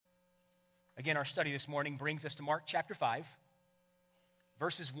Again, our study this morning brings us to Mark chapter 5,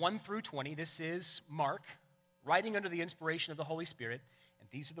 verses 1 through 20. This is Mark, writing under the inspiration of the Holy Spirit, and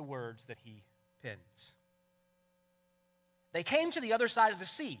these are the words that he pens. They came to the other side of the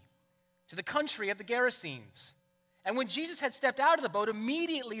sea, to the country of the Gerasenes. And when Jesus had stepped out of the boat,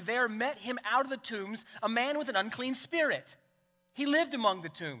 immediately there met him out of the tombs a man with an unclean spirit. He lived among the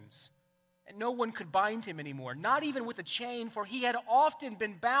tombs, and no one could bind him anymore, not even with a chain, for he had often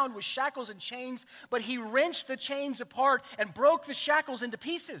been bound with shackles and chains, but he wrenched the chains apart and broke the shackles into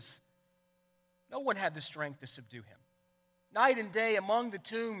pieces. No one had the strength to subdue him. Night and day among the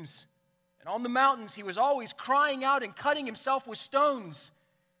tombs and on the mountains, he was always crying out and cutting himself with stones.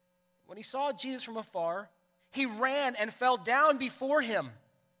 When he saw Jesus from afar, he ran and fell down before him.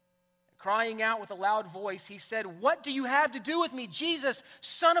 Crying out with a loud voice, he said, "What do you have to do with me, Jesus,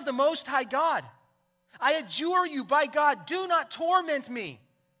 Son of the Most High God? I adjure you by God, do not torment me."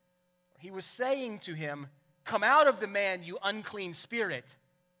 He was saying to him, "Come out of the man, you unclean spirit."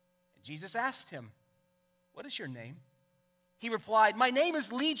 And Jesus asked him, "What is your name?" He replied, "My name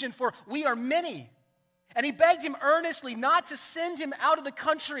is Legion, for we are many." And he begged him earnestly not to send him out of the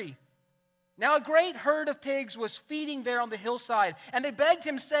country. Now a great herd of pigs was feeding there on the hillside, and they begged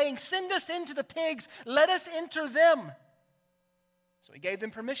him, saying, "Send us into the pigs, let us enter them." So he gave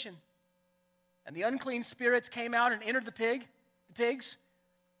them permission. And the unclean spirits came out and entered the pigs.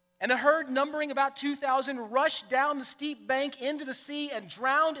 And the herd, numbering about 2,000, rushed down the steep bank into the sea and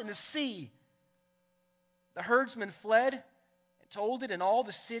drowned in the sea. The herdsmen fled and told it in all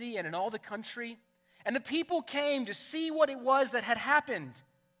the city and in all the country. And the people came to see what it was that had happened.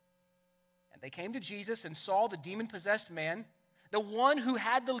 They came to Jesus and saw the demon-possessed man, the one who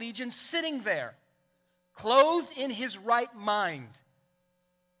had the legion, sitting there, clothed in his right mind.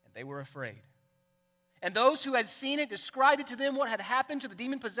 And they were afraid. And those who had seen it described it to them what had happened to the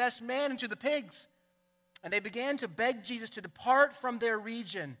demon-possessed man and to the pigs. And they began to beg Jesus to depart from their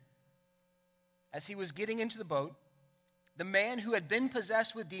region. As he was getting into the boat, the man who had been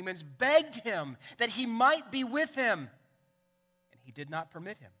possessed with demons begged him that he might be with him. And he did not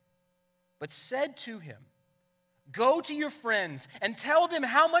permit him, but said to him, "Go to your friends and tell them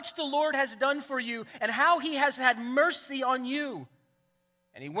how much the Lord has done for you and how he has had mercy on you."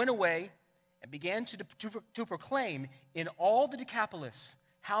 And he went away and began to proclaim in all the Decapolis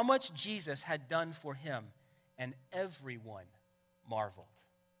how much Jesus had done for him, and everyone marveled.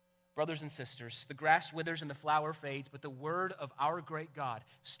 Brothers and sisters, the grass withers and the flower fades, but the word of our great God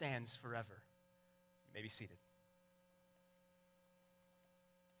stands forever. You may be seated.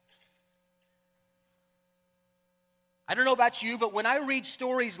 I don't know about you, but when I read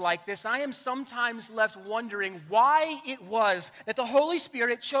stories like this, I am sometimes left wondering why it was that the Holy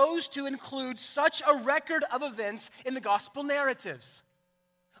Spirit chose to include such a record of events in the gospel narratives.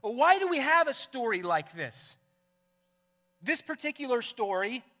 Why do we have a story like this? This particular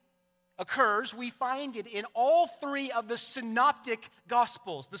story occurs, we find it in all three of the synoptic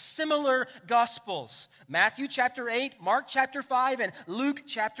gospels, the similar gospels, Matthew chapter 8, Mark chapter 5, and Luke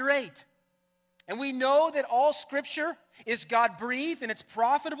chapter 8. And we know that all Scripture is God-breathed and it's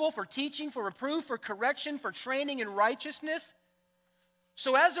profitable for teaching, for reproof, for correction, for training in righteousness.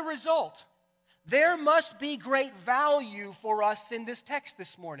 So as a result, there must be great value for us in this text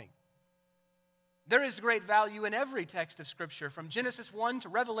this morning. There is great value in every text of Scripture, from Genesis 1 to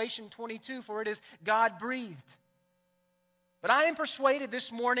Revelation 22, for it is God-breathed. But I am persuaded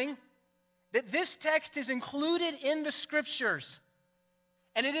this morning that this text is included in the Scriptures,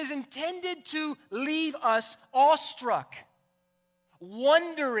 and it is intended to leave us awestruck,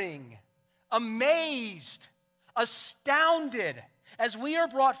 wondering, amazed, astounded, as we are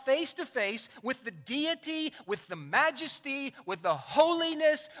brought face to face with the deity, with the majesty, with the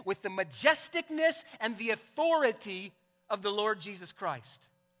holiness, with the majesticness, and the authority of the Lord Jesus Christ.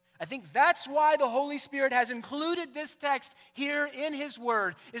 I think that's why the Holy Spirit has included this text here in His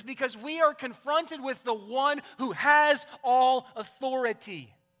Word, is because we are confronted with the one who has all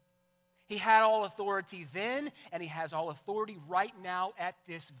authority. He had all authority then, and He has all authority right now at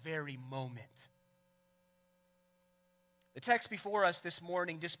this very moment. The text before us this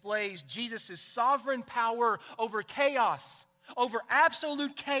morning displays Jesus' sovereign power over chaos, over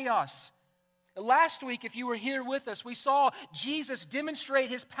absolute chaos. Last week, if you were here with us, we saw Jesus demonstrate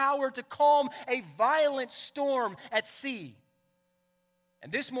His power to calm a violent storm at sea.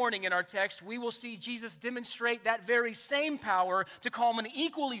 And this morning in our text, we will see Jesus demonstrate that very same power to calm an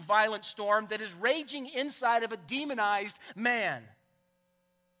equally violent storm that is raging inside of a demonized man.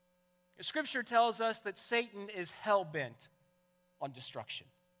 Scripture tells us that Satan is hell-bent on destruction.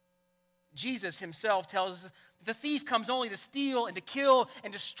 Jesus Himself tells us that the thief comes only to steal and to kill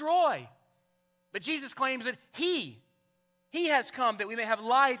and destroy. But Jesus claims that He has come that we may have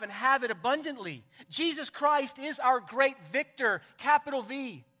life and have it abundantly. Jesus Christ is our great victor, capital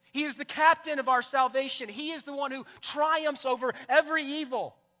V. He is the captain of our salvation. He is the one who triumphs over every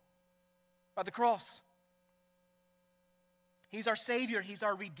evil by the cross. He's our Savior, He's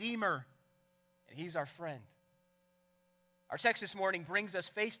our Redeemer, and He's our friend. Our text this morning brings us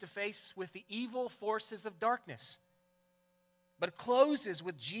face to face with the evil forces of darkness, but it closes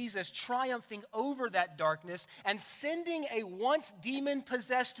with Jesus triumphing over that darkness and sending a once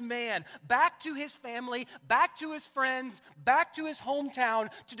demon-possessed man back to his family, back to his friends, back to his hometown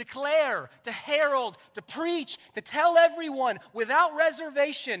to declare, to herald, to preach, to tell everyone without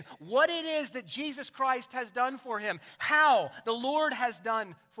reservation what it is that Jesus Christ has done for him, how the Lord has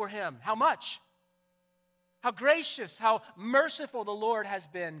done for him, how much, how gracious, how merciful the Lord has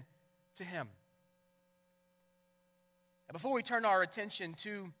been to him. Before we turn our attention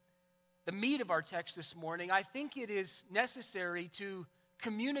to the meat of our text this morning, I think it is necessary to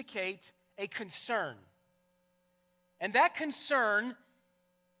communicate a concern. And that concern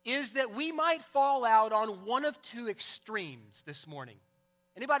is that we might fall out on one of two extremes this morning.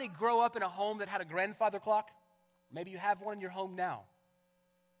 Anybody grow up in a home that had a grandfather clock? Maybe you have one in your home now.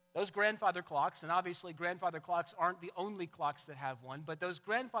 Those grandfather clocks, and obviously grandfather clocks aren't the only clocks that have one, but those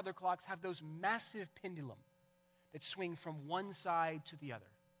grandfather clocks have those massive pendulum that swing from one side to the other.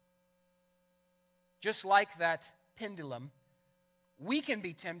 Just like that pendulum, we can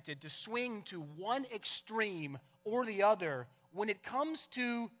be tempted to swing to one extreme or the other when it comes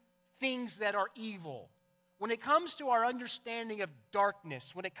to things that are evil, when it comes to our understanding of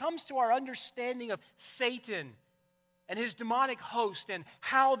darkness, when it comes to our understanding of Satan and his demonic host and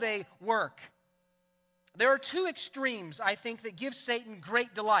how they work. There are two extremes, I think, that give Satan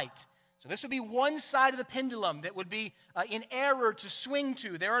great delight. So this would be one side of the pendulum that would be in error to swing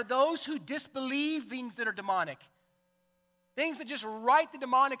to. There are those who disbelieve things that are demonic, things that just write the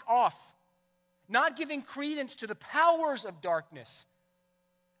demonic off, not giving credence to the powers of darkness.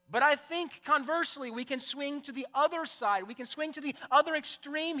 But I think, conversely, we can swing to the other side. We can swing to the other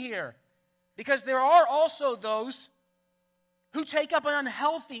extreme here, because there are also those who take up an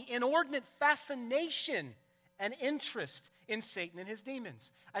unhealthy, inordinate fascination and interest in Satan and his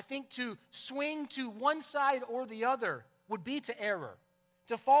demons. I think to swing to one side or the other would be to error.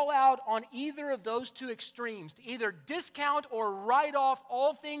 To fall out on either of those two extremes, to either discount or write off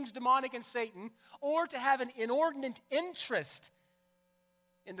all things demonic and Satan, or to have an inordinate interest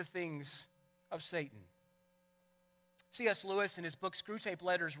in the things of Satan. C.S. Lewis, in his book Screwtape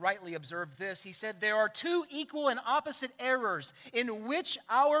Letters, rightly observed this. He said, "There are two equal and opposite errors in which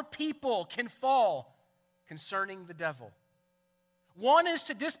our people can fall concerning the devil. One is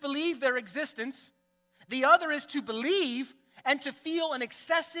to disbelieve their existence. The other is to believe and to feel an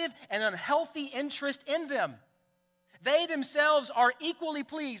excessive and unhealthy interest in them. They themselves are equally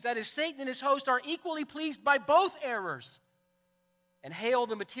pleased, that is, Satan and his host are equally pleased by both errors, and hail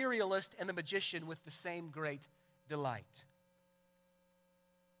the materialist and the magician with the same great delight."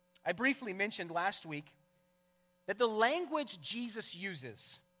 I briefly mentioned last week that the language Jesus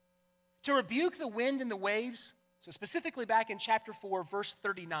uses to rebuke the wind and the waves, so specifically back in chapter 4, verse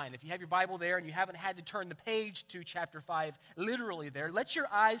 39. If you have your Bible there and you haven't had to turn the page to chapter 5, literally there, let your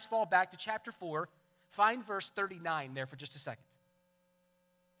eyes fall back to chapter 4. Find verse 39 there for just a second.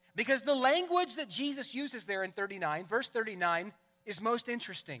 Because the language that Jesus uses there in 39, verse 39, is most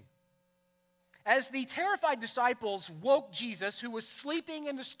interesting. As the terrified disciples woke Jesus, who was sleeping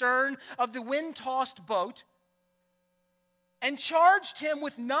in the stern of the wind-tossed boat, and charged him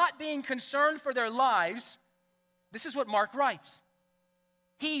with not being concerned for their lives, this is what Mark writes.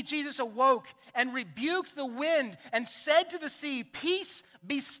 He, Jesus, awoke and rebuked the wind and said to the sea, "Peace,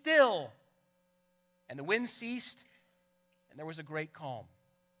 be still." And the wind ceased, and there was a great calm.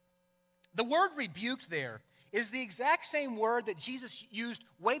 The word rebuked there is the exact same word that Jesus used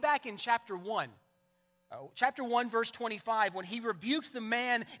way back in chapter 1. Chapter 1, verse 25, when he rebuked the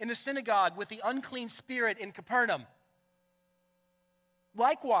man in the synagogue with the unclean spirit in Capernaum.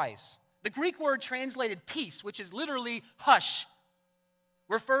 Likewise, the Greek word translated peace, which is literally hush,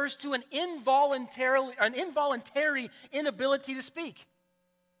 refers to an involuntary inability to speak.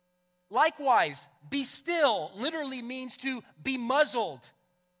 Likewise, be still literally means to be muzzled.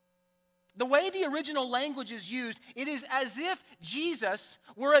 The way the original language is used, it is as if Jesus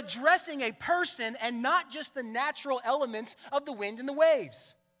were addressing a person and not just the natural elements of the wind and the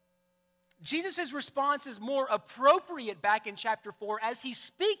waves. Jesus' response is more appropriate back in chapter 4 as he's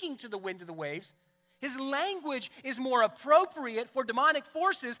speaking to the wind and the waves. His language is more appropriate for demonic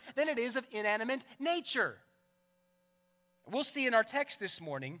forces than it is of inanimate nature. We'll see in our text this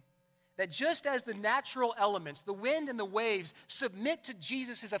morning that just as the natural elements, the wind and the waves, submit to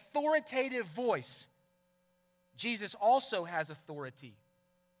Jesus' authoritative voice, Jesus also has authority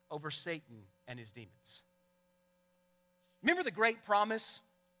over Satan and his demons. Remember the great promise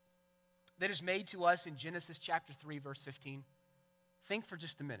that is made to us in Genesis chapter 3, verse 15? Think for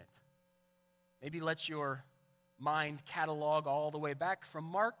just a minute. Maybe let your mind catalog all the way back from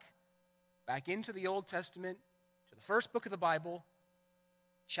Mark, back into the Old Testament, to the first book of the Bible,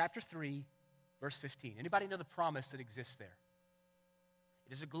 chapter 3, verse 15. Anybody know the promise that exists there?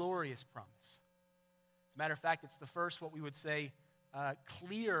 It is a glorious promise. As a matter of fact, it's the first, what we would say,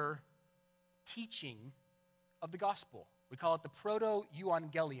 clear teaching of the gospel. We call it the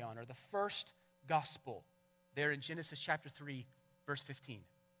proto-euangelion, or the first gospel, there in Genesis chapter 3, verse 15.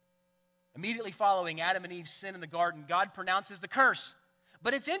 Immediately following Adam and Eve's sin in the garden, God pronounces the curse.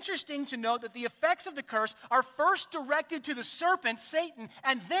 But it's interesting to note that the effects of the curse are first directed to the serpent, Satan,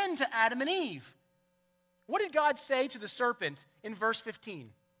 and then to Adam and Eve. What did God say to the serpent in verse 15?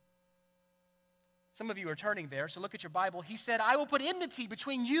 Some of you are turning there, so look at your Bible. He said, I will put enmity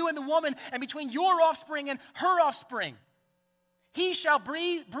between you and the woman, and between your offspring and her offspring. He shall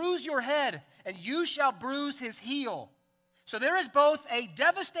bruise your head, and you shall bruise his heel. So there is both a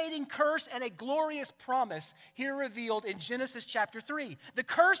devastating curse and a glorious promise here revealed in Genesis chapter 3. The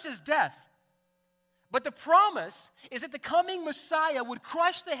curse is death. But the promise is that the coming Messiah would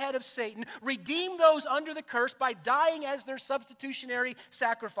crush the head of Satan, redeem those under the curse by dying as their substitutionary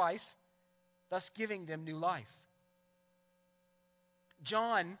sacrifice, thus giving them new life.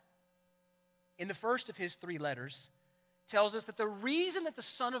 John, in the first of his 3 letters, tells us that the reason that the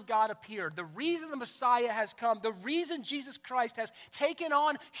Son of God appeared, the reason the Messiah has come, the reason Jesus Christ has taken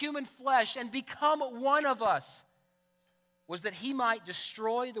on human flesh and become one of us, was that he might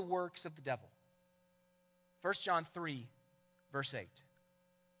destroy the works of the devil. 1 John 3, verse 8.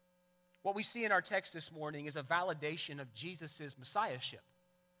 What we see in our text this morning is a validation of Jesus' messiahship,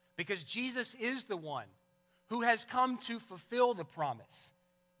 because Jesus is the one who has come to fulfill the promise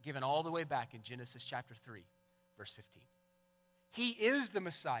given all the way back in Genesis chapter 3, verse 15. He is the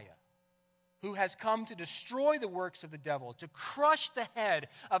Messiah who has come to destroy the works of the devil, to crush the head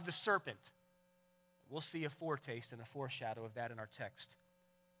of the serpent. We'll see a foretaste and a foreshadow of that in our text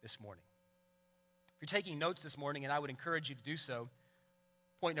this morning. If you're taking notes this morning, and I would encourage you to do so,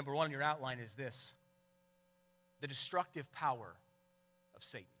 point number 1 on your outline is this: the destructive power of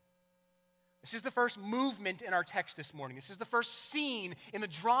Satan. This is the first movement in our text this morning. This is the first scene in the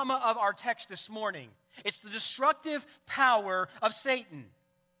drama of our text this morning. It's the destructive power of Satan.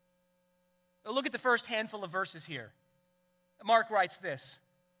 Look at the first handful of verses here. Mark writes this: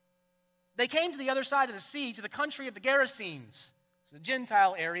 They came to the other side of the sea, to the country of the Gerasenes. It's the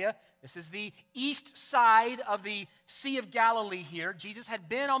Gentile area. This is the east side of the Sea of Galilee here. Jesus had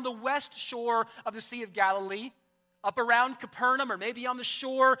been on the west shore of the Sea of Galilee, up around Capernaum, or maybe on the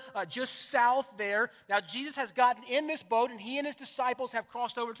shore just south there. Now, Jesus has gotten in this boat, and he and his disciples have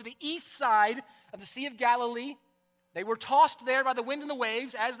crossed over to the east side of the Sea of Galilee. They were tossed there by the wind and the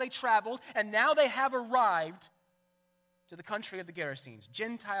waves as they traveled, and now they have arrived to the country of the Gerasenes,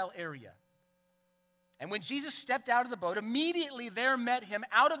 Gentile area. And when Jesus stepped out of the boat, immediately there met him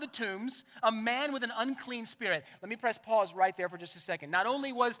out of the tombs a man with an unclean spirit. Let me press pause right there for just a second. Not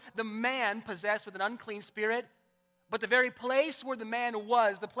only was the man possessed with an unclean spirit, but the very place where the man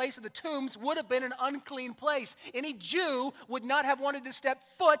was, the place of the tombs, would have been an unclean place. Any Jew would not have wanted to step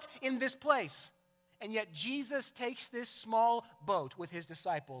foot in this place. And yet Jesus takes this small boat with his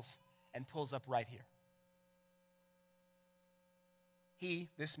disciples and pulls up right here. He,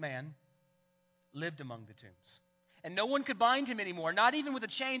 this man, lived among the tombs. And no one could bind him anymore, not even with a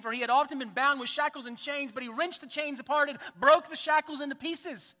chain, for he had often been bound with shackles and chains, but he wrenched the chains apart and broke the shackles into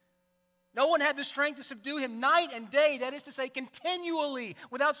pieces. No one had the strength to subdue him night and day, that is to say, continually,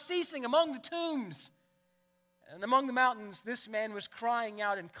 without ceasing, among the tombs. And among the mountains, this man was crying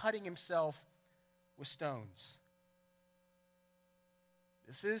out and cutting himself with stones.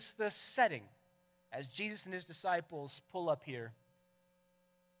 This is the setting as Jesus and his disciples pull up here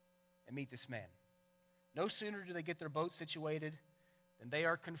and meet this man. No sooner do they get their boat situated than they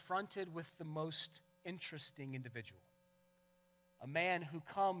are confronted with the most interesting individual. A man who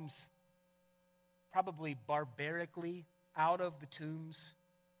comes probably barbarically out of the tombs,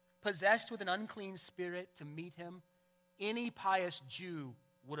 possessed with an unclean spirit, to meet him. Any pious Jew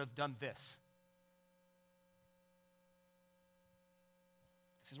would have done this.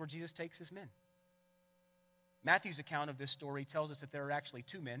 This is where Jesus takes his men. Matthew's account of this story tells us that there are actually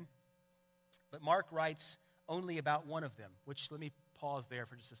 2 men, but Mark writes only about one of them, which, let me pause there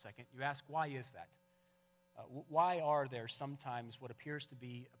for just a second. You ask, why is that? Why are there sometimes what appears to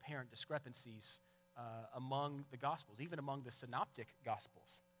be apparent discrepancies among the Gospels, even among the synoptic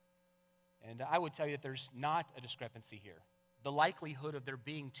Gospels? And I would tell you that there's not a discrepancy here. The likelihood of there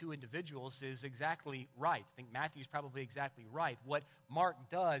being two individuals is exactly right. I think Matthew's probably exactly right. What Mark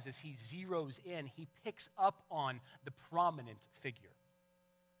does is he zeroes in, he picks up on the prominent figure.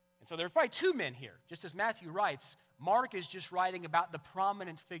 And so there are probably two men here. Just as Matthew writes, Mark is just writing about the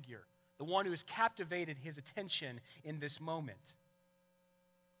prominent figure, the one who has captivated his attention in this moment.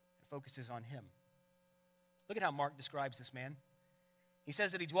 It focuses on him. Look at how Mark describes this man. He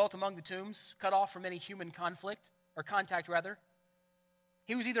says that he dwelt among the tombs, cut off from any human contact.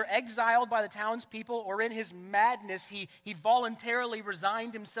 He was either exiled by the townspeople or in his madness he voluntarily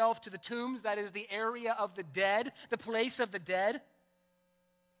resigned himself to the tombs, that is the area of the dead, the place of the dead.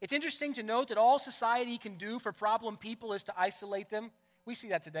 It's interesting to note that all society can do for problem people is to isolate them. We see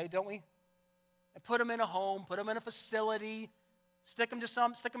that today, don't we? And put them in a home, put them in a facility, stick them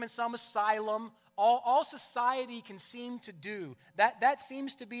in some asylum. All society can seem to do, that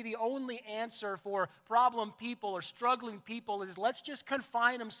seems to be the only answer for problem people or struggling people, is let's just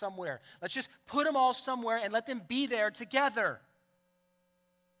confine them somewhere. Let's just put them all somewhere and let them be there together.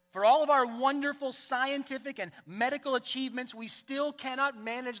 For all of our wonderful scientific and medical achievements, we still cannot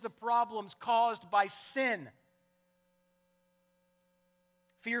manage the problems caused by sin.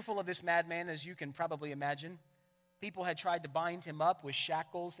 Fearful of this madman, as you can probably imagine, people had tried to bind him up with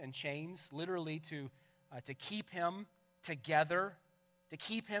shackles and chains, literally to keep him together, to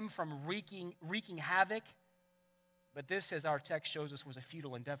keep him from wreaking havoc. But this, as our text shows us, was a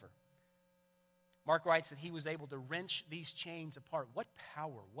futile endeavor. Mark writes that he was able to wrench these chains apart. What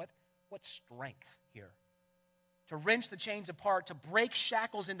power, what strength here. To wrench the chains apart, to break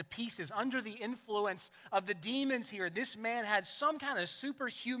shackles into pieces under the influence of the demons here. This man had some kind of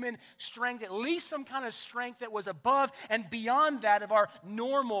superhuman strength, at least some kind of strength that was above and beyond that of our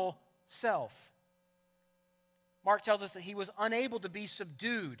normal self. Mark tells us that he was unable to be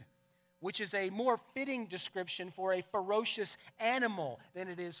subdued, which is a more fitting description for a ferocious animal than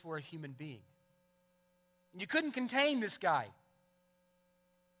it is for a human being. You couldn't contain this guy.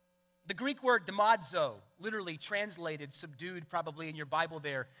 The Greek word demadzo, literally translated, subdued probably in your Bible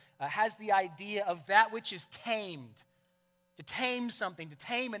there, has the idea of that which is tamed. To tame something, to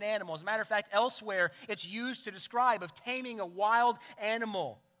tame an animal. As a matter of fact, elsewhere it's used to describe of taming a wild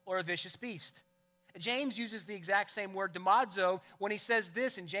animal or a vicious beast. James uses the exact same word, demadzo, when he says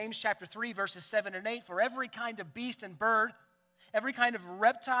this in James chapter 3, verses 7 and 8, for every kind of beast and bird, every kind of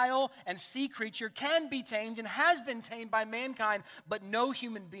reptile and sea creature can be tamed and has been tamed by mankind, but no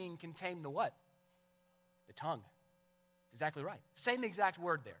human being can tame the what? The tongue. Exactly right. Same exact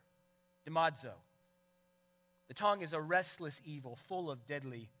word there. Demadzo. The tongue is a restless evil full of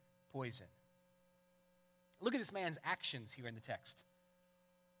deadly poison. Look at this man's actions here in the text.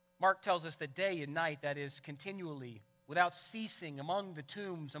 Mark tells us that day and night, that is continually, without ceasing, among the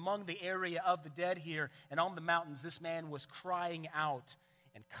tombs, among the area of the dead here, and on the mountains, this man was crying out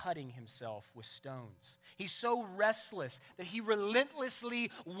and cutting himself with stones. He's so restless that he relentlessly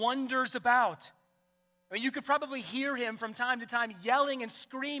wanders about. I mean, you could probably hear him from time to time yelling and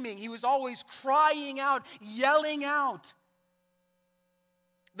screaming. He was always crying out, yelling out.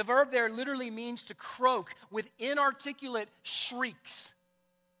 The verb there literally means to croak with inarticulate shrieks.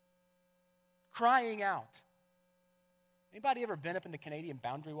 Crying out. Anybody ever been up in the Canadian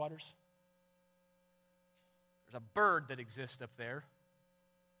boundary waters? There's a bird that exists up there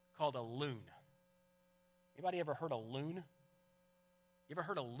called a loon. Anybody ever heard a loon? You ever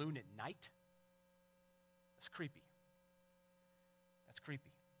heard a loon at night? That's creepy. That's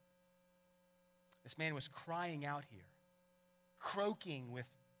creepy. This man was crying out here, croaking with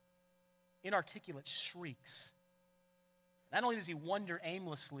inarticulate shrieks. Not only does he wander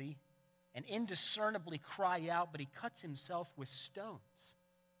aimlessly and indiscernibly cry out, but he cuts himself with stones.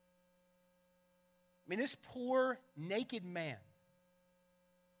 I mean, this poor, naked man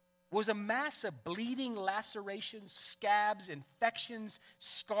was a mass of bleeding lacerations, scabs, infections,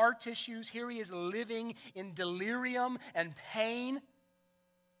 scar tissues. Here he is living in delirium and pain.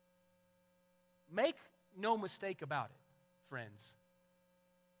 Make no mistake about it, friends.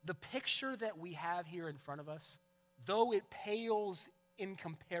 The picture that we have here in front of us, though it pales in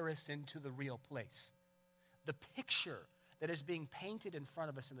comparison to the real place, the picture that is being painted in front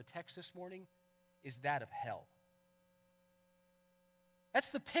of us in the text this morning is that of hell. That's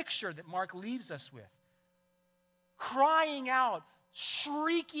the picture that Mark leaves us with. Crying out,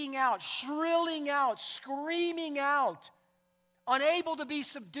 shrieking out, shrilling out, screaming out, unable to be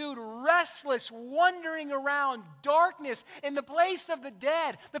subdued, restless, wandering around, darkness in the place of the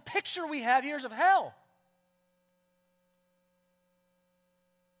dead. The picture we have here is of hell.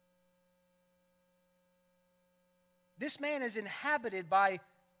 This man is inhabited by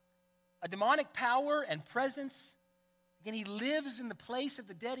a demonic power and presence. Again, he lives in the place of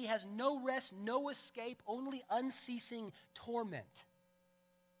the dead. He has no rest, no escape, only unceasing torment.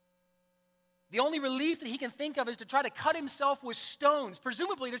 The only relief that he can think of is to try to cut himself with stones,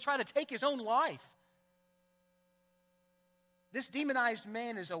 presumably to try to take his own life. This demonized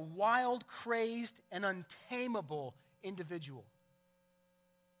man is a wild, crazed, and untamable individual.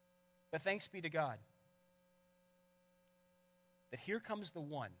 But thanks be to God that here comes the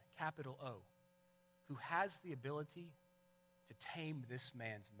one, capital O, who has the ability to tame this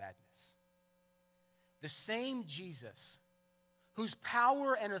man's madness. The same Jesus whose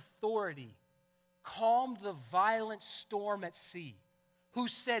power and authority calmed the violent storm at sea, who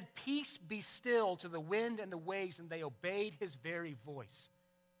said, "Peace, be still," to the wind and the waves, and they obeyed his very voice.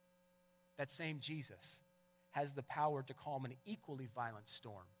 That same Jesus has the power to calm an equally violent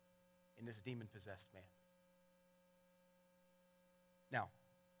storm in this demon-possessed man. Now,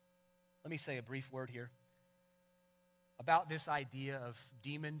 let me say a brief word here about this idea of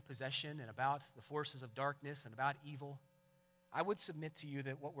demon possession and about the forces of darkness and about evil. I would submit to you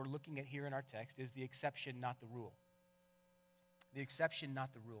that what we're looking at here in our text is the exception, not the rule. The exception,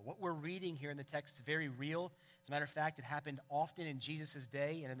 not the rule. What we're reading here in the text is very real. As a matter of fact, it happened often in Jesus'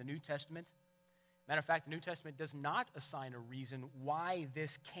 day and in the New Testament. Matter of fact, the New Testament does not assign a reason why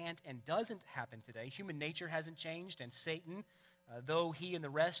this can't and doesn't happen today. Human nature hasn't changed, and Satan, though he and the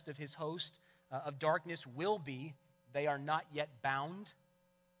rest of his host of darkness will be, they are not yet bound.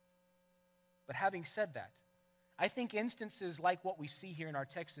 But having said that, I think instances like what we see here in our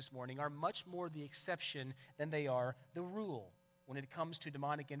text this morning are much more the exception than they are the rule when it comes to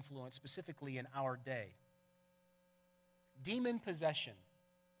demonic influence, specifically in our day. Demon possession,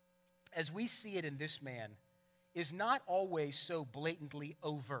 as we see it in this man, is not always so blatantly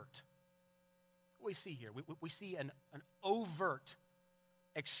overt. What we see here, we see an overt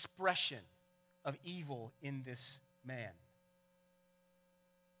expression of evil in this man.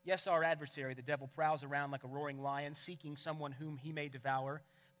 Yes, our adversary, the devil, prowls around like a roaring lion, seeking someone whom he may devour.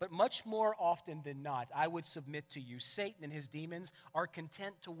 But much more often than not, I would submit to you, Satan and his demons are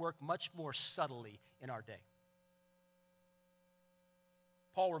content to work much more subtly in our day.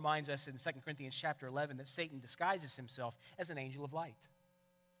 Paul reminds us in 2 Corinthians chapter 11 that Satan disguises himself as an angel of light.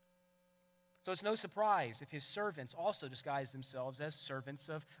 So it's no surprise if his servants also disguise themselves as servants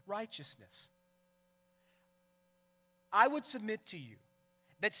of righteousness. I would submit to you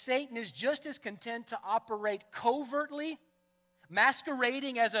that Satan is just as content to operate covertly,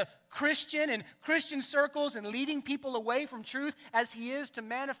 masquerading as a Christian in Christian circles and leading people away from truth, as he is to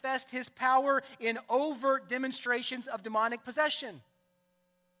manifest his power in overt demonstrations of demonic possession.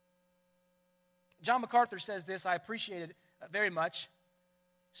 John MacArthur says this, I appreciate it very much.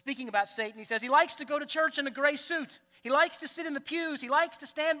 Speaking about Satan, he says, he likes to go to church in a gray suit. He likes to sit in the pews. He likes to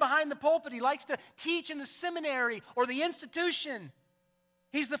stand behind the pulpit. He likes to teach in the seminary or the institution.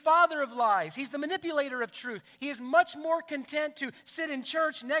 He's the father of lies. He's the manipulator of truth. He is much more content to sit in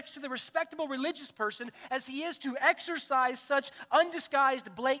church next to the respectable religious person as he is to exercise such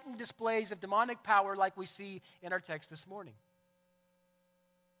undisguised, blatant displays of demonic power like we see in our text this morning.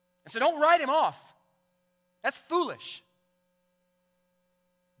 And so don't write him off. That's foolish.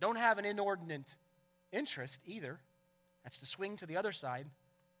 Don't have an inordinate interest either. That's to swing to the other side.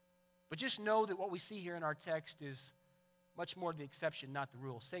 But just know that what we see here in our text is much more the exception, not the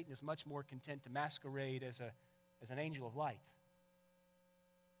rule. Satan is much more content to masquerade as an angel of light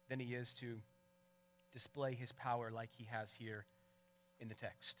than he is to display his power like he has here in the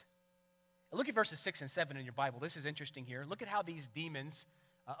text. Now look at verses 6 and 7 in your Bible. This is interesting here. Look at how these demons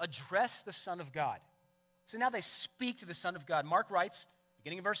address the Son of God. So now they speak to the Son of God. Mark writes,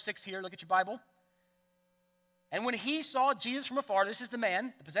 beginning in verse 6 here, look at your Bible. And when he saw Jesus from afar, this is the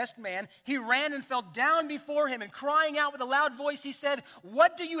man, the possessed man, he ran and fell down before him, and crying out with a loud voice, he said,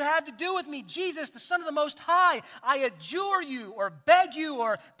 "What do you have to do with me, Jesus, the Son of the Most High? I adjure you, or beg you,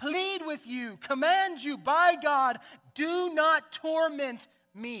 or plead with you, command you by God, do not torment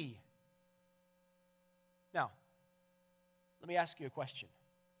me." Now, let me ask you a question.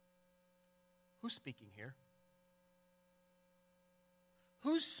 Who's speaking here?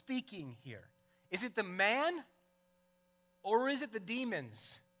 Who's speaking here? Is it the man or is it the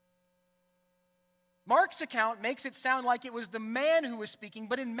demons? Mark's account makes it sound like it was the man who was speaking,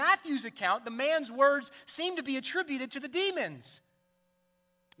 but in Matthew's account, the man's words seem to be attributed to the demons.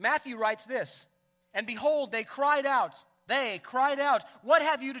 Matthew writes this, "And behold, they cried out, 'What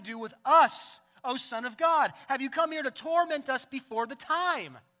have you to do with us, O Son of God? Have you come here to torment us before the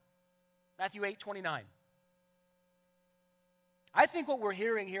time?'" Matthew 8:29. I think what we're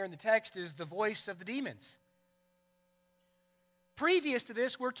hearing here in the text is the voice of the demons. Previous to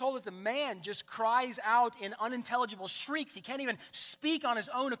this, we're told that the man just cries out in unintelligible shrieks. He can't even speak on his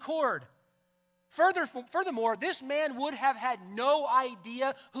own accord. Furthermore, this man would have had no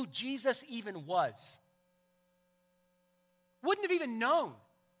idea who Jesus even was. Wouldn't have even known.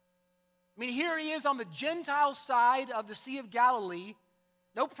 I mean, here he is on the Gentile side of the Sea of Galilee.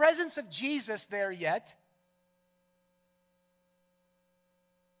 No presence of Jesus there yet.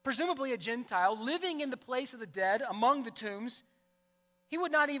 Presumably a Gentile, living in the place of the dead, among the tombs. He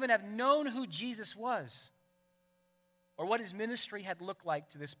would not even have known who Jesus was or what his ministry had looked like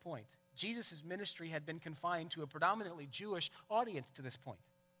to this point. Jesus' ministry had been confined to a predominantly Jewish audience to this point.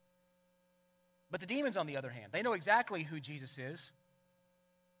 But the demons, on the other hand, they know exactly who Jesus is,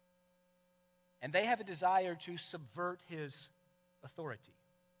 and they have a desire to subvert his authority,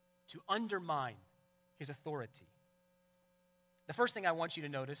 to undermine his authority. The first thing I want you to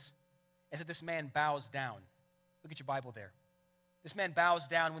notice is that this man bows down. Look at your Bible there. This man bows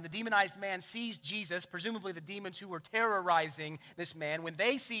down. When the demonized man sees Jesus, presumably the demons who were terrorizing this man, when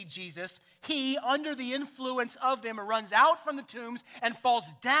they see Jesus, he, under the influence of them, runs out from the tombs and falls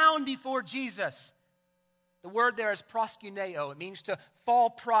down before Jesus. The word there is proskuneo. It means to fall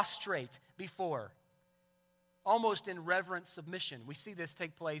prostrate before, almost in reverent submission. We see this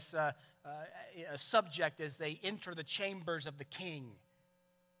take place, a subject as they enter the chambers of the king.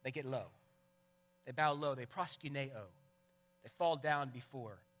 They get low. They bow low. They proskuneo. They fall down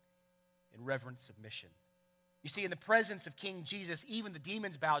before in reverent submission. You see, in the presence of King Jesus, even the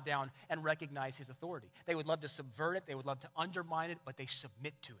demons bow down and recognize his authority. They would love to subvert it. They would love to undermine it, but they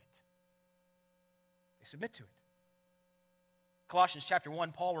submit to it. They submit to it. Colossians chapter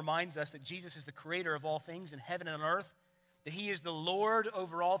 1, Paul reminds us that Jesus is the creator of all things in heaven and on earth, that he is the Lord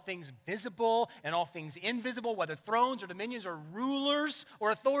over all things visible and all things invisible, whether thrones or dominions or rulers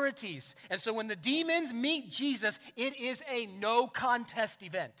or authorities. And so when the demons meet Jesus, it is a no contest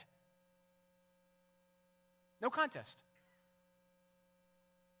event. No contest.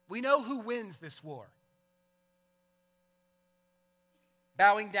 We know who wins this war.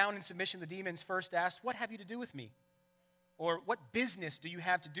 Bowing down in submission, the demons first asked, "What have you to do with me?" Or, "What business do you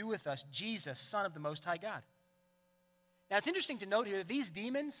have to do with us, Jesus, Son of the Most High God?" Now, it's interesting to note here that these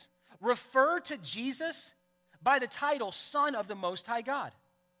demons refer to Jesus by the title Son of the Most High God.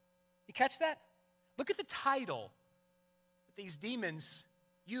 You catch that? Look at the title that these demons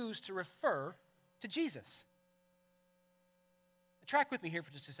use to refer to Jesus. Track with me here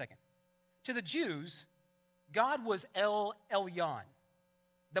for just a second. To the Jews, God was El Elyon,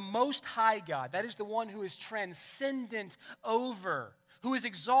 the Most High God. That is the one who is transcendent over, who is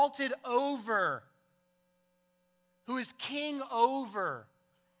exalted over, who is king over.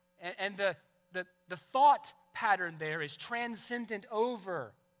 And the thought pattern there is transcendent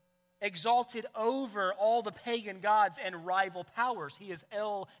over, exalted over all the pagan gods and rival powers. He is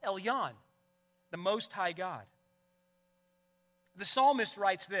El Elyon, the Most High God. The psalmist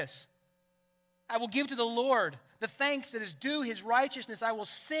writes this, "I will give to the Lord the thanks that is due his righteousness. I will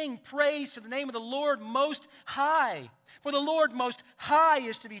sing praise to the name of the Lord Most High. For the Lord Most High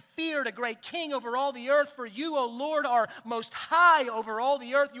is to be feared, a great king over all the earth. For you, O Lord, are most high over all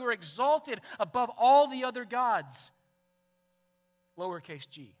the earth. You are exalted above all the other gods." Lowercase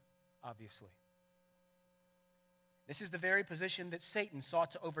g, obviously. This is the very position that Satan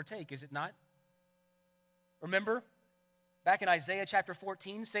sought to overtake, is it not? Remember? Back in Isaiah chapter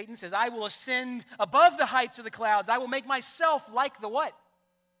 14, Satan says, "I will ascend above the heights of the clouds. I will make myself like the what?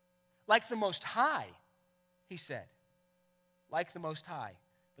 Like the Most High," he said. Like the Most High.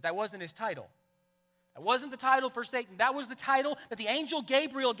 But that wasn't his title. That wasn't the title for Satan. That was the title that the angel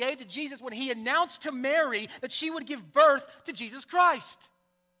Gabriel gave to Jesus when he announced to Mary that she would give birth to Jesus Christ.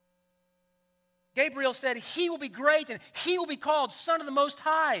 Gabriel said, "He will be great and he will be called Son of the Most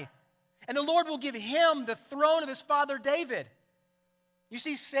High. And the Lord will give him the throne of his father David." You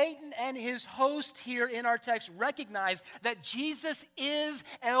see, Satan and his host here in our text recognize that Jesus is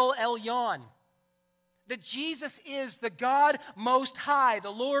El Elyon. That Jesus is the God Most High,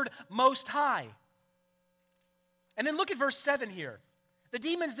 the Lord Most High. And then look at verse 7 here. The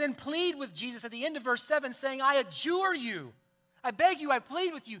demons then plead with Jesus at the end of verse 7, saying, "I adjure you, I beg you, I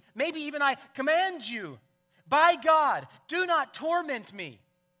plead with you, maybe even I command you, by God, do not torment me."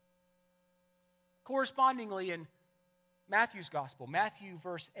 Correspondingly, in Matthew's gospel, Matthew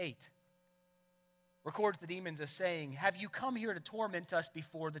verse 8, records the demons as saying, "Have you come here to torment us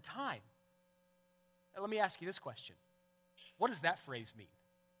before the time?" Now, let me ask you this question. What does that phrase mean?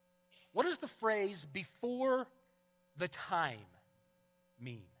 What does the phrase "before the time"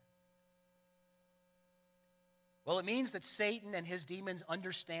 mean? Well, it means that Satan and his demons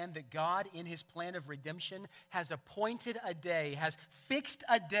understand that God, in his plan of redemption, has appointed a day, has fixed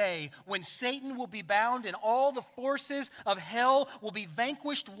a day when Satan will be bound and all the forces of hell will be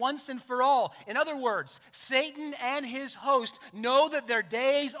vanquished once and for all. In other words, Satan and his host know that their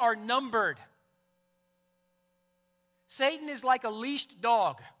days are numbered. Satan is like a leashed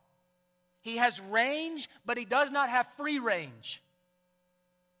dog. He has range, but he does not have free range.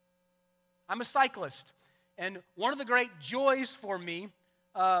 I'm a cyclist. And one of the great joys for me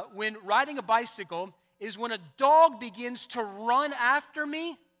when riding a bicycle is when a dog begins to run after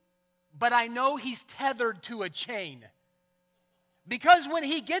me, but I know he's tethered to a chain. Because when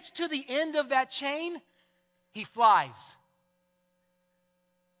he gets to the end of that chain, he flies.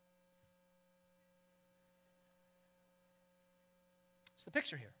 It's the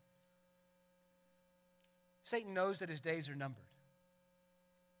picture here. Satan knows that his days are numbered.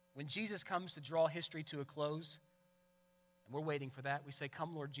 When Jesus comes to draw history to a close, and we're waiting for that, we say,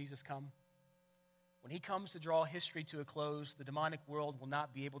 "Come, Lord Jesus, come." When he comes to draw history to a close, the demonic world will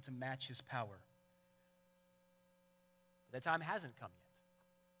not be able to match his power. But that time hasn't come yet.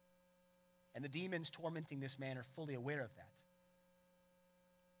 And the demons tormenting this man are fully aware of that.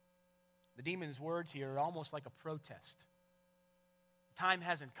 The demons' words here are almost like a protest. The time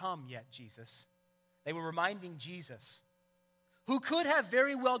hasn't come yet, Jesus. They were reminding Jesus, who could have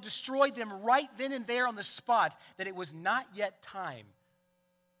very well destroyed them right then and there on the spot, that it was not yet time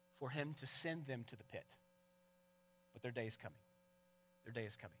for him to send them to the pit. But their day is coming. Their day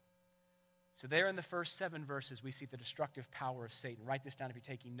is coming. So there in the first 7 verses, we see the destructive power of Satan. Write this down if you're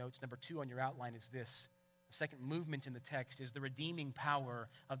taking notes. Number 2 on your outline is this. The second movement in the text is the redeeming power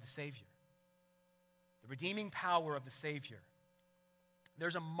of the Savior. The redeeming power of the Savior.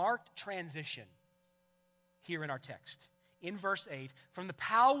 There's a marked transition here in our text. In verse 8, from the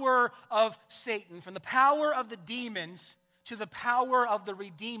power of Satan, from the power of the demons, to the power of the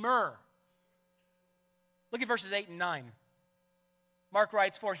Redeemer. Look at verses 8 and 9. Mark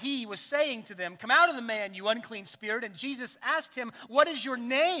writes, "For he was saying to them, 'Come out of the man, you unclean spirit.' And Jesus asked him, 'What is your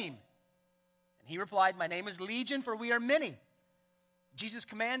name?' And he replied, 'My name is Legion, for we are many.'" Jesus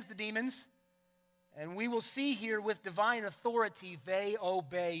commands the demons, and we will see here with divine authority, they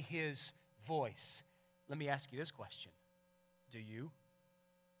obey his voice. Let me ask you this question. Do you?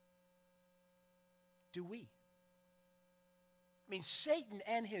 Do we? I mean, Satan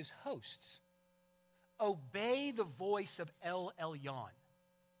and his hosts obey the voice of El Elyon,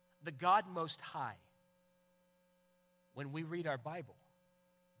 the God Most High. When we read our Bible,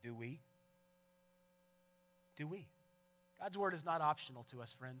 do we? Do we? God's word is not optional to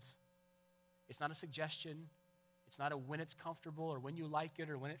us, friends. It's not a suggestion. It's not a when it's comfortable or when you like it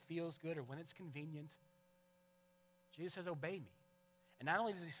or when it feels good or when it's convenient. Jesus says, obey me. And not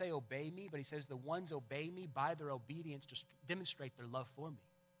only does he say obey me, but he says the ones obey me by their obedience to demonstrate their love for me.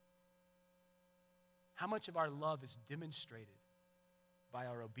 How much of our love is demonstrated by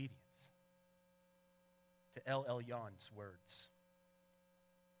our obedience to El Elyon's words?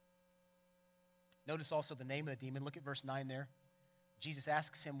 Notice also the name of the demon. Look at verse 9 there. Jesus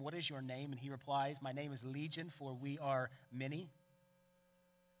asks him, "What is your name?" And he replies, "My name is Legion, for we are many."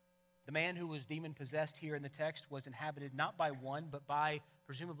 The man who was demon-possessed here in the text was inhabited not by one, but by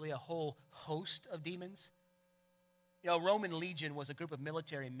presumably a whole host of demons. You know, a Roman legion was a group of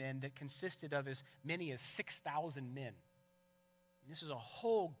military men that consisted of as many as 6,000 men. And this is a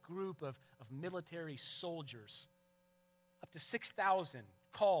whole group of military soldiers, up to 6,000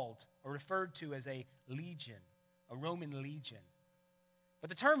 called or referred to as a legion, a Roman legion.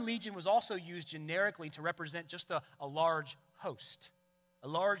 But the term legion was also used generically to represent just a large host, a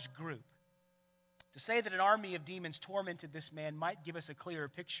large group. To say that an army of demons tormented this man might give us a clearer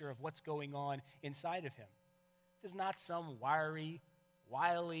picture of what's going on inside of him. This is not some wiry,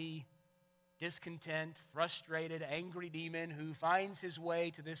 wily, discontent, frustrated, angry demon who finds his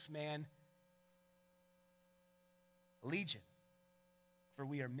way to this man. Legion, for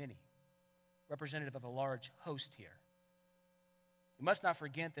we are many, representative of a large host here. We must not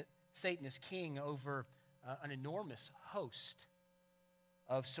forget that Satan is king over an enormous host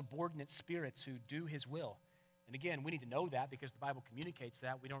of subordinate spirits who do his will. And again, we need to know that because the Bible communicates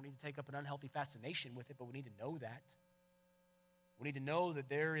that. We don't need to take up an unhealthy fascination with it, but we need to know that. We need to know that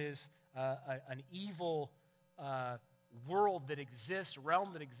there is an evil world that exists,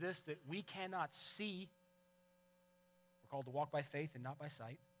 realm that exists that we cannot see. We're called to walk by faith and not by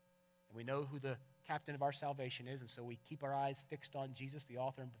sight. And we know who the captain of our salvation is, and so we keep our eyes fixed on Jesus, the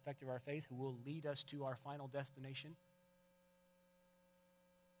author and perfecter of our faith, who will lead us to our final destination.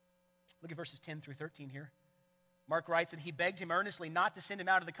 Look at verses 10 through 13 here. Mark writes, "And he begged him earnestly not to send him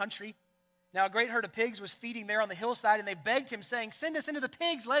out of the country. Now a great herd of pigs was feeding there on the hillside, and they begged him, saying, "Send us into the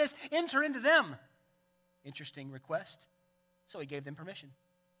pigs, let us enter into them." Interesting request. So he gave them permission.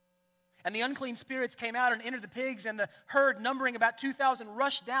 And the unclean spirits came out and entered the pigs, and the herd, numbering about 2,000,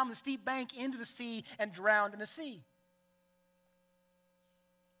 rushed down the steep bank into the sea and drowned in the sea.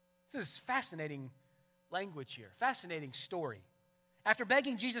 This is fascinating language here, fascinating story. After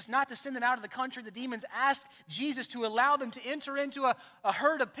begging Jesus not to send them out of the country, the demons asked Jesus to allow them to enter into a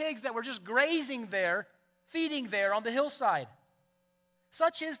herd of pigs that were just grazing there, feeding there on the hillside.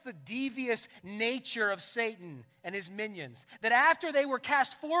 Such is the devious nature of Satan and his minions, that after they were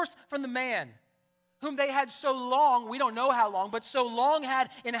cast forth from the man, whom they had so long, we don't know how long, but so long had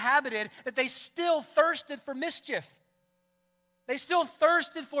inhabited, that they still thirsted for mischief. They still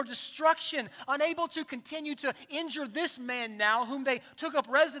thirsted for destruction, unable to continue to injure this man now, whom they took up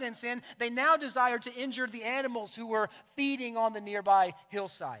residence in. They now desired to injure the animals who were feeding on the nearby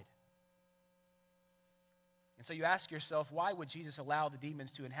hillside. And so you ask yourself, why would Jesus allow the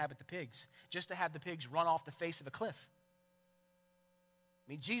demons to inhabit the pigs? Just to have the pigs run off the face of a cliff? I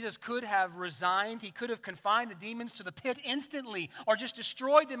mean, Jesus could have resigned. He could have confined the demons to the pit instantly, or just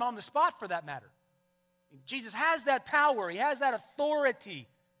destroyed them on the spot for that matter. Jesus has that power. He has that authority.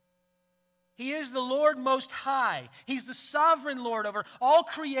 He is the Lord Most High. He's the sovereign Lord over all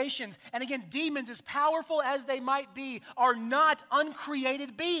creations. And again, demons, as powerful as they might be, are not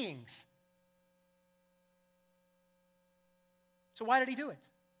uncreated beings. So why did he do it?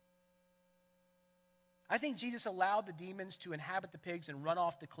 I think Jesus allowed the demons to inhabit the pigs and run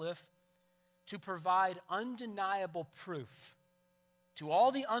off the cliff to provide undeniable proof to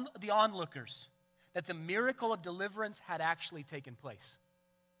all the onlookers that the miracle of deliverance had actually taken place.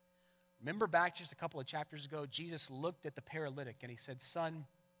 Remember back just a couple of chapters ago, Jesus looked at the paralytic and he said, "Son,"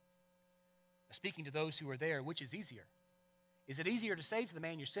 speaking to those who were there, which is easier? Is it easier to say to the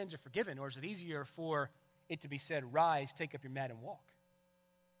man, "Your sins are forgiven," or is it easier for it to be said, "Rise, take up your mat and walk"?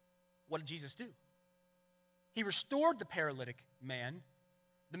 What did Jesus do? He restored the paralytic man.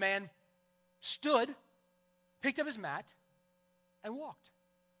 The man stood, picked up his mat, and walked.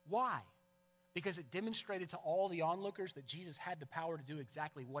 Why? Because it demonstrated to all the onlookers that Jesus had the power to do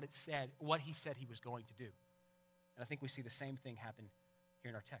exactly what he said he was going to do. And I think we see the same thing happen here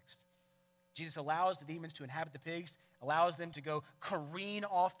in our text. Jesus allows the demons to inhabit the pigs, allows them to go careen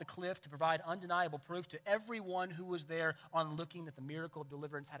off the cliff to provide undeniable proof to everyone who was there on looking that the miracle of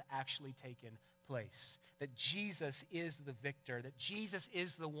deliverance had actually taken place. That Jesus is the victor, that Jesus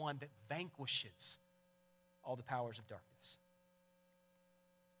is the one that vanquishes all the powers of darkness.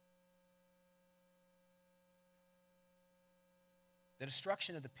 The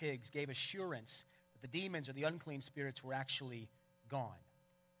destruction of the pigs gave assurance that the demons or the unclean spirits were actually gone.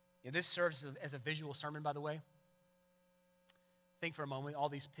 This serves as a visual sermon, by the way. Think for a moment, all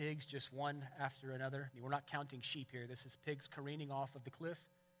these pigs, just one after another. We're not counting sheep here. This is pigs careening off of the cliff.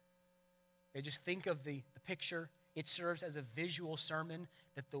 Just think of the picture. It serves as a visual sermon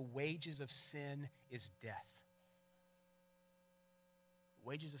that the wages of sin is death. The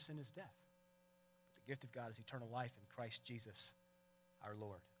wages of sin is death. But the gift of God is eternal life in Christ Jesus, our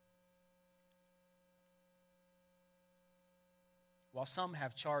Lord. While some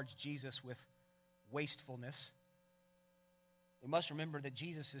have charged Jesus with wastefulness, we must remember that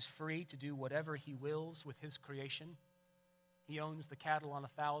Jesus is free to do whatever he wills with his creation. He owns the cattle on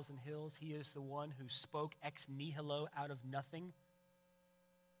 1,000 hills. He is the one who spoke ex nihilo out of nothing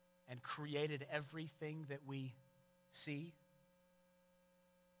and created everything that we see.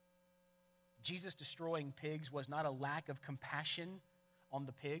 Jesus destroying pigs was not a lack of compassion on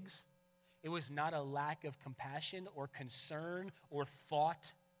the pigs. It was not a lack of compassion or concern or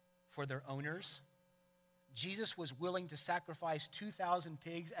thought for their owners. Jesus was willing to sacrifice 2,000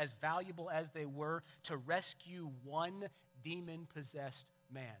 pigs, as valuable as they were, to rescue one demon-possessed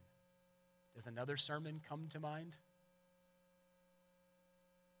man. Does another sermon come to mind?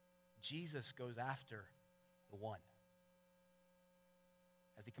 Jesus goes after the one.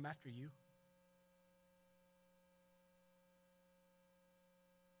 Has he come after you?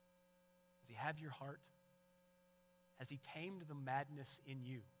 Does he have your heart? Has he tamed the madness in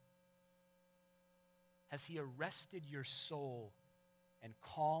you? Has he arrested your soul and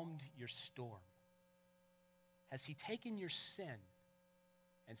calmed your storm? Has he taken your sin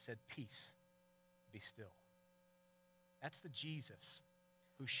and said, "Peace, be still"? That's the Jesus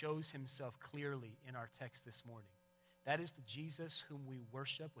who shows himself clearly in our text this morning. That is the Jesus whom we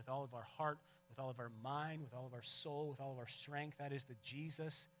worship with all of our heart, with all of our mind, with all of our soul, with all of our strength. That is the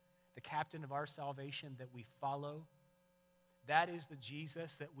Jesus, the captain of our salvation, that we follow. That is the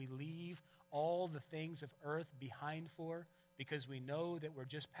Jesus that we leave all the things of earth behind for, because we know that we're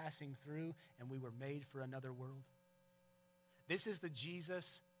just passing through and we were made for another world. This is the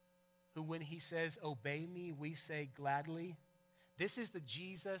Jesus who, when he says, obey me, we say gladly. This is the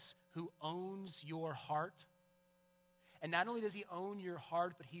Jesus who owns your heart. And not only does he own your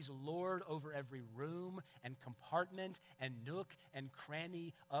heart, but he's Lord over every room and compartment and nook and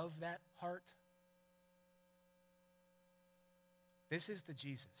cranny of that heart. This is the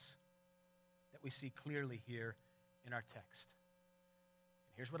Jesus that we see clearly here in our text.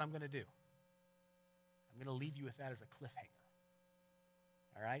 And here's what I'm going to do. I'm going to leave you with that as a cliffhanger.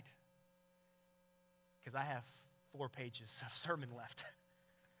 All right? Because I have 4 pages of sermon left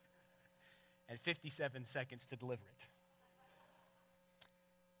and 57 seconds to deliver it.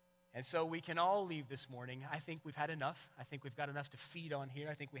 And so we can all leave this morning. I think we've had enough. I think we've got enough to feed on here.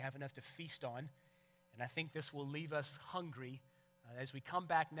 I think we have enough to feast on. And I think this will leave us hungry as we come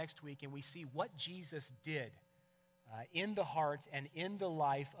back next week and we see what Jesus did in the heart and in the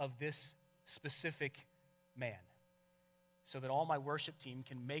life of this specific man. So that all my worship team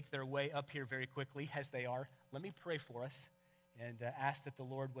can make their way up here very quickly as they are. Let me pray for us and ask that the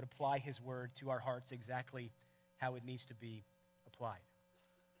Lord would apply his word to our hearts exactly how it needs to be applied.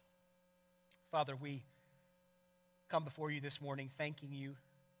 Father, we come before you this morning thanking you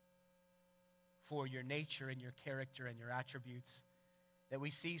for your nature and your character and your attributes that we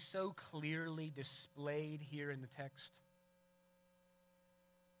see so clearly displayed here in the text.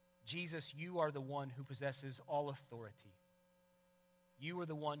 Jesus, you are the one who possesses all authority. You are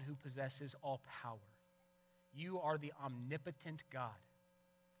the one who possesses all power. You are the omnipotent God.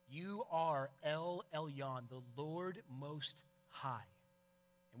 You are El Elyon, the Lord Most High.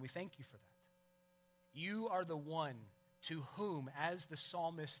 And we thank you for that. You are the one to whom, as the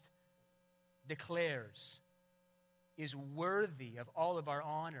psalmist declares, is worthy of all of our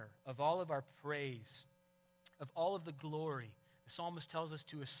honor, of all of our praise, of all of the glory. The psalmist tells us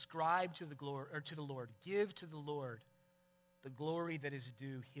to ascribe to the glory, or to the Lord, give to the Lord the glory that is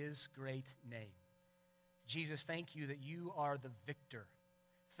due his great name. Jesus, thank you that you are the victor.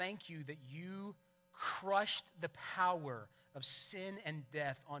 Thank you that you crushed the power of sin and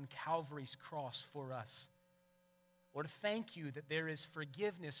death on Calvary's cross for us. Lord, thank you that there is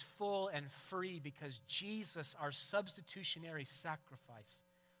forgiveness full and free because Jesus, our substitutionary sacrifice,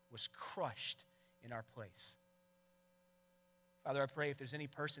 was crushed in our place. Father, I pray if there's any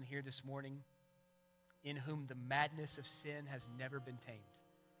person here this morning in whom the madness of sin has never been tamed,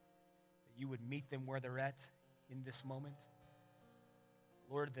 that you would meet them where they're at in this moment.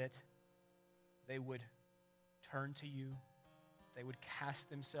 Lord, that they would turn to you, they would cast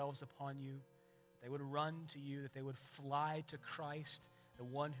themselves upon you, they would run to you, that they would fly to Christ, the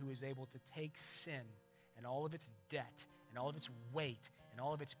one who is able to take sin and all of its debt and all of its weight and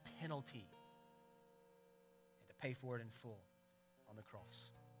all of its penalty and to pay for it in full on the cross.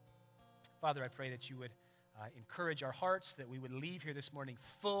 Father, I pray that you would encourage our hearts, that we would leave here this morning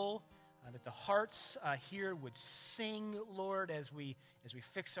full, that the hearts here would sing, Lord, as we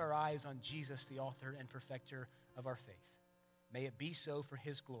fix our eyes on Jesus, the author and perfecter of our faith. May it be so for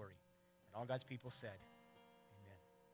his glory. And all God's people said,